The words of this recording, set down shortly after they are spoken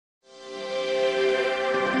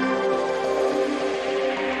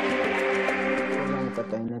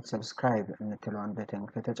በመጫን ሰብስክራይብ የምትለዋን በተን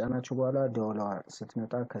ከተጫናችሁ በኋላ ደወሏ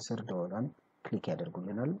ስትመጣ ከስር ደወሏን ክሊክ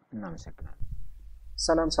ያደርጉልናል። እናመሰግናለን።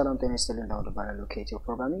 ሰላም ጤና ይስጥልን። ዳውድ ባላለው ከኢትዮ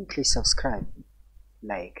ፕሮግራሚንግ ፕሊዝ ሰብስክራይብ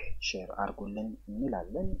ላይክ ሼር አድርጉልን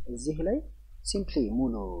እንላለን። እዚህ ላይ ሲምፕሊ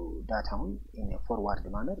ሙሉ ዳታውን ፎርዋርድ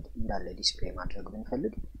ማነር እንዳለ ዲስፕሌይ ማድረግ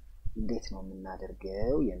ብንፈልግ እንዴት ነው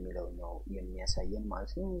የምናደርገው የሚለው ነው የሚያሳየን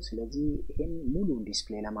ማለት ነው። ስለዚህ ይሄን ሙሉ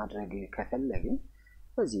ዲስፕሌይ ለማድረግ ከፈለግን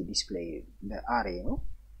በዚህ ዲስፕሌይ በአሬ ነው።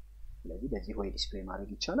 ስለዚህ በዚህ ወይ ዲስፕሌይ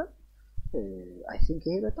ማድረግ ይቻላል። አይ ቲንክ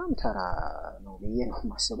ይሄ በጣም ተራ ነው ብዬ ነው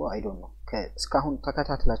የማስበው። አይ ዶንት ኖ እስካሁን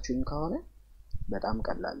ተከታተላችሁኝ ከሆነ በጣም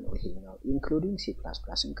ቀላል ነው ይሄኛው ኢንክሉዲንግ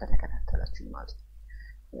C++ን ከተከታተላችሁ ማለት ነው።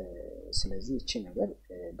 ስለዚህ እቺ ነገር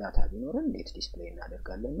ዳታ ቢኖረን እንዴት ዲስፕሌይ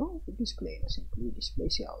እናደርጋለን ነው። ዲስፕሌይ ነው ሲምፕሊ ዲስፕሌይ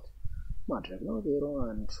ሲአውት ማድረግ ነው። 0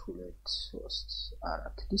 1 2 3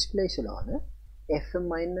 4 ዲስፕሌይ ስለሆነ ኤፍም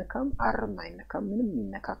አይነካም አርም አይነካም ምንም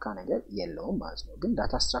የሚነካካ ነገር የለውም ማለት ነው። ግን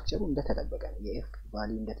ዳታ ስትራክቸሩ እንደተጠበቀ ነው። የኤፍ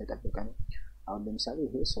ቫልዩ እንደተጠበቀ ነው። አሁን ለምሳሌ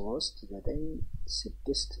ይሄ 3 9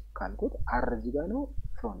 6 ካልኩት አር እዚህ ጋር ነው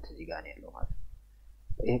ፍሮንት እዚህ ጋር ነው ያለው ማለት ነው።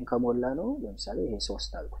 ይሄን ከሞላ ነው ለምሳሌ ይሄ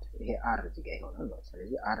 3 አልኩት ይሄ አር እዚህ ጋር ይሆናል ማለት ነው።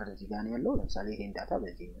 ስለዚህ አር እዚህ ጋር ነው ያለው። ለምሳሌ ይሄን ዳታ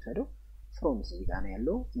በዚህ እንሰደው ፍሮንት እዚህ ጋር ነው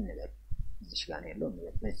ያለው እንበል እዚህ ጋር ነው ያለው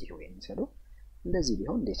እንበል በዚህ ወይ እንሰደው እንደዚህ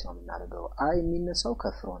ቢሆን እንዴት ነው የምናደርገው? አይ የሚነሳው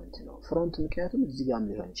ከፍሮንት ነው። ፍሮንት ምክንያቱም እዚህ ጋርም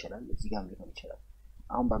ሊሆን ይችላል እዚህ ጋርም ሊሆን ይችላል።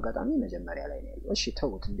 አሁን በአጋጣሚ መጀመሪያ ላይ ነው ያለው። እሺ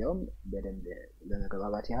ተውት እንዲያውም በደንብ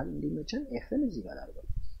ለመግባባት ያህል እንዲመቸን ኤፍን እዚህ ጋር አድርገው።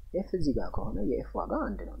 ኤፍ እዚህ ጋር ከሆነ የኤፍ ዋጋ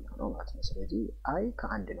 1 ነው የሚሆነው ማለት ነው። ስለዚህ አይ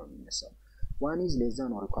ከ1 ነው የሚነሳው። 1 is less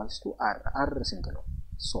than or equals to r r ስንት ነው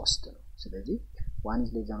 3 ነው። ስለዚህ 1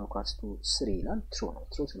 is less than or equals to 3 ይላል true ነው።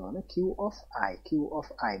 true ስለሆነ q of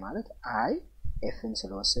i ማለት i fን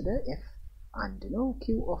ስለወሰደ f 1 ነው።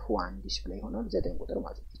 q of 1 ዲስፕሌይ ይሆናል 9 ቁጥር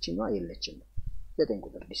ማለት ነው። እቺማ የለችም 9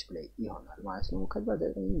 ቁጥር ዲስፕሌይ ይሆናል ማለት ነው። ከዛ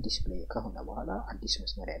 9 ዲስፕሌይ ከሆነ በኋላ አዲስ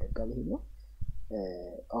መስመር ያደርጋል። ይሄ ነው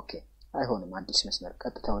ኦኬ አይሆንም። አዲስ መስመር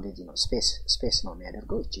ቀጥታ ወደዚህ ነው ስፔስ ነው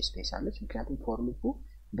የሚያደርገው። እቺ ስፔስ አለች ምክንያቱም ፎር ሉፑ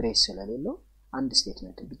ብሬስ ስለሌለው አንድ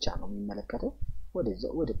ስቴትመንት ብቻ ነው የሚመለከተው።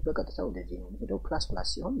 ወደ በቀጥታ ወደዚህ ነው የሚሄደው። ፕላስ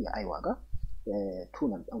ሲሆን የአይ ዋጋ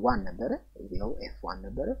 1 ነበረ ይሄው f1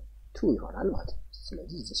 ነበረ 2 ይሆናል ማለት ነው።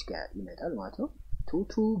 ስለዚህ እዚህ ጋር ይመጣል ማለት ነው።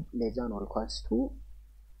 2 less than or equals to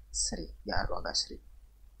 3 የአር ዋጋ 3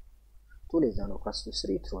 2 less than or equals to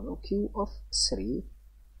 3 true ነው። q of 3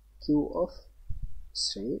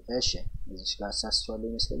 እሺ እዚህ ጋር ሳስቻለሁ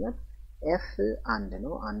ይመስለኛል። f 1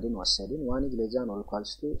 ነው። 1ን ወሰድን 1 is less than or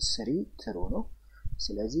equals to 3 true ነው።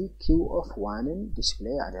 ስለዚህ q of 1ን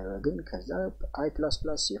ዲስፕሌይ አደረግን። ከዛ i++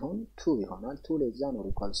 ሲሆን 2 ይሆናል። 2 less than or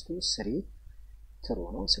equals to 3 true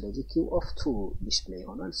ነው። ስለዚህ q of 2 ዲስፕሌይ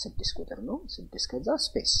ይሆናል 6 ቁጥር ነው። 6 ከዛ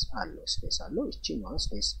ስፔስ አለው እቺ ነው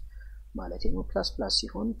ስፔስ ማለት ነው። ፕላስ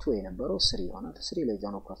ሲሆን 2 የነበረው 3 ይሆናል። 3 less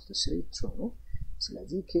than or equals to 3 true ነው።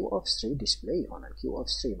 ስለዚህ q of 3 ዲስፕሌይ ይሆናል። q of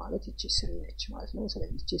 3 ማለት እቺ 3 ነች ማለት ነው።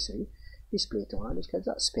 ስለዚህ እቺ 3 ዲስፕሌይ ትሆናለች። ከዛ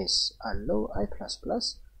ስፔስ አለው i++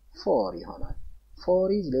 4 ይሆናል።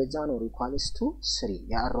 4 is less than or equals to 3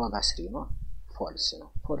 የአር ዋጋ 3 ነው። ፎልስ ነው።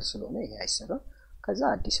 ፎልስ ስለሆነ ይሄ አይሰራም። ከዛ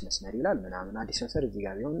አዲስ መስመር ይላል ምናምን አዲስ መስመር እዚህ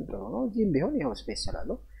ጋር ቢሆን ጥሩ ነው። እዚህም ቢሆን ይሄው ስፔስ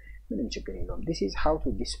ስላለው ምንም ችግር የለውም። this is how to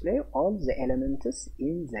display all the elements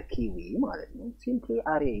in the kiwi ማለት ነው። simply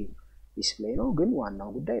array ዲስፕሌይ ነው። ግን ዋናው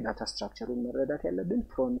ጉዳይ ዳታ ስትራክቸሩን መረዳት ያለብን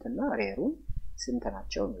ፍሮንት እና ሬሩን ስንት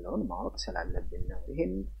ናቸው የሚለውን ማወቅ ስላለብን ነው።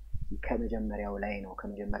 ይሄን ከመጀመሪያው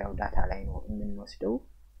ዳታ ላይ ነው የምንወስደው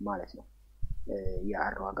ማለት ነው።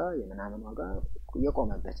 የአር ዋጋ የምናምን ዋጋ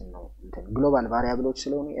የቆመበትን ነው እንትን ግሎባል ቫሪያብሎች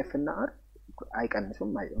ስለሆኑ ኤፍ እና አር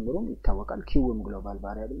አይቀንሱም አይጨምሩም ይታወቃል። ኪውም ግሎባል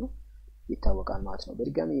ቫሪያብል ነው ይታወቃል ማለት ነው።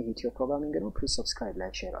 በድጋሚ ኢትዮ ፕሮግራሚንግ ነው። ፕሊዝ ሰብስክራይብ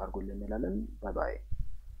ላይክ ሼር አድርጉልን እንላለን። ባይ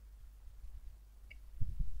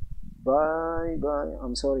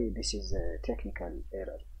I'm sorry this is a technical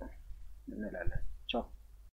error እንላለን። ቻው